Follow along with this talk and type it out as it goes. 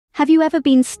Have you ever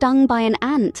been stung by an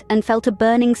ant and felt a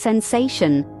burning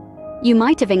sensation? You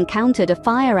might have encountered a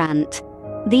fire ant.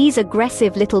 These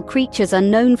aggressive little creatures are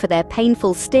known for their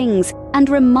painful stings and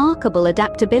remarkable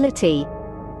adaptability.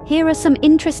 Here are some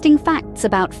interesting facts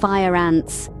about fire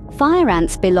ants. Fire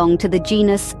ants belong to the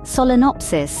genus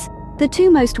Solenopsis. The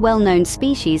two most well-known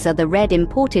species are the red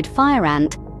imported fire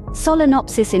ant,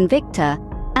 Solenopsis invicta,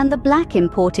 and the black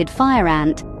imported fire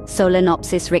ant,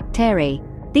 Solenopsis richteri.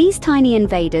 These tiny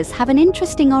invaders have an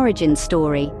interesting origin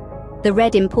story. The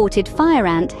red imported fire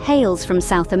ant hails from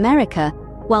South America,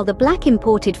 while the black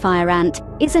imported fire ant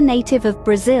is a native of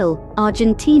Brazil,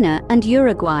 Argentina, and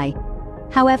Uruguay.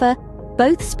 However,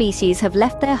 both species have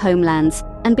left their homelands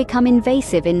and become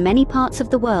invasive in many parts of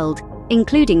the world,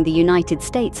 including the United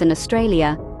States and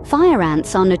Australia. Fire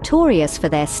ants are notorious for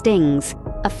their stings.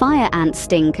 A fire ant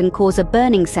sting can cause a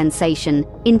burning sensation,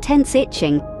 intense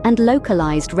itching, and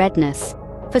localized redness.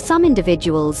 For some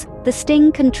individuals, the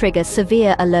sting can trigger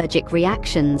severe allergic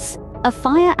reactions. A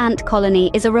fire ant colony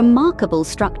is a remarkable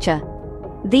structure.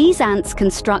 These ants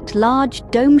construct large,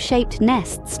 dome-shaped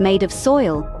nests made of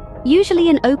soil, usually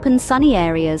in open sunny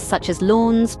areas such as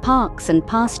lawns, parks, and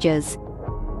pastures.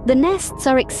 The nests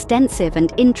are extensive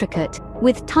and intricate,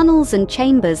 with tunnels and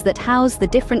chambers that house the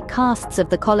different castes of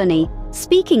the colony.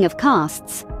 Speaking of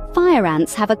castes, fire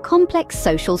ants have a complex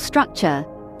social structure.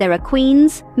 There are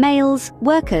queens, males,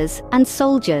 workers, and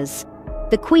soldiers.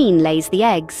 The queen lays the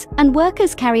eggs, and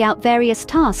workers carry out various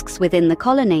tasks within the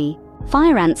colony.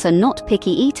 Fire ants are not picky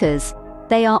eaters.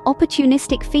 They are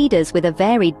opportunistic feeders with a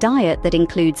varied diet that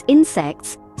includes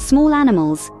insects, small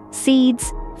animals,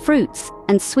 seeds, fruits,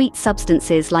 and sweet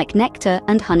substances like nectar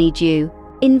and honeydew.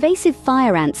 Invasive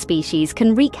fire ant species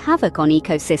can wreak havoc on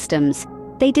ecosystems.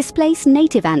 They displace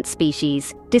native ant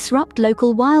species, disrupt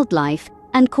local wildlife,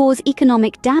 and cause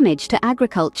economic damage to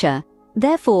agriculture.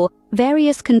 Therefore,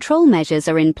 various control measures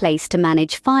are in place to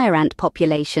manage fire ant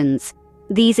populations.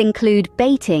 These include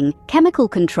baiting, chemical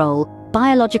control,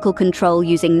 biological control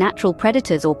using natural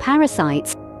predators or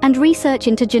parasites, and research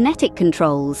into genetic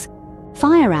controls.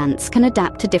 Fire ants can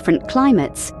adapt to different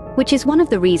climates, which is one of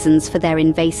the reasons for their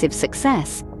invasive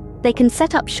success. They can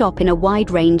set up shop in a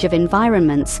wide range of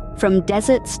environments, from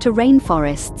deserts to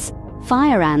rainforests.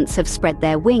 Fire ants have spread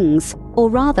their wings, or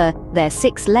rather, their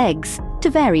 6 legs,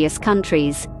 to various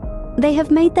countries. They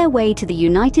have made their way to the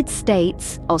United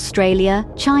States, Australia,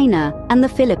 China, and the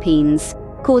Philippines,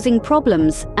 causing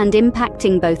problems and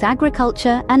impacting both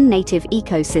agriculture and native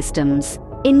ecosystems.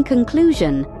 In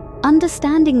conclusion,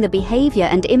 understanding the behavior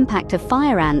and impact of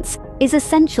fire ants is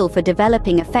essential for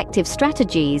developing effective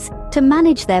strategies to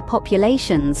manage their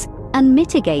populations and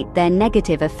mitigate their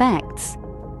negative effects.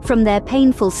 From their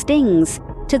painful stings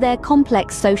to their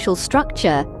complex social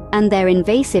structure and their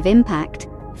invasive impact,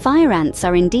 fire ants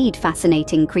are indeed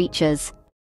fascinating creatures.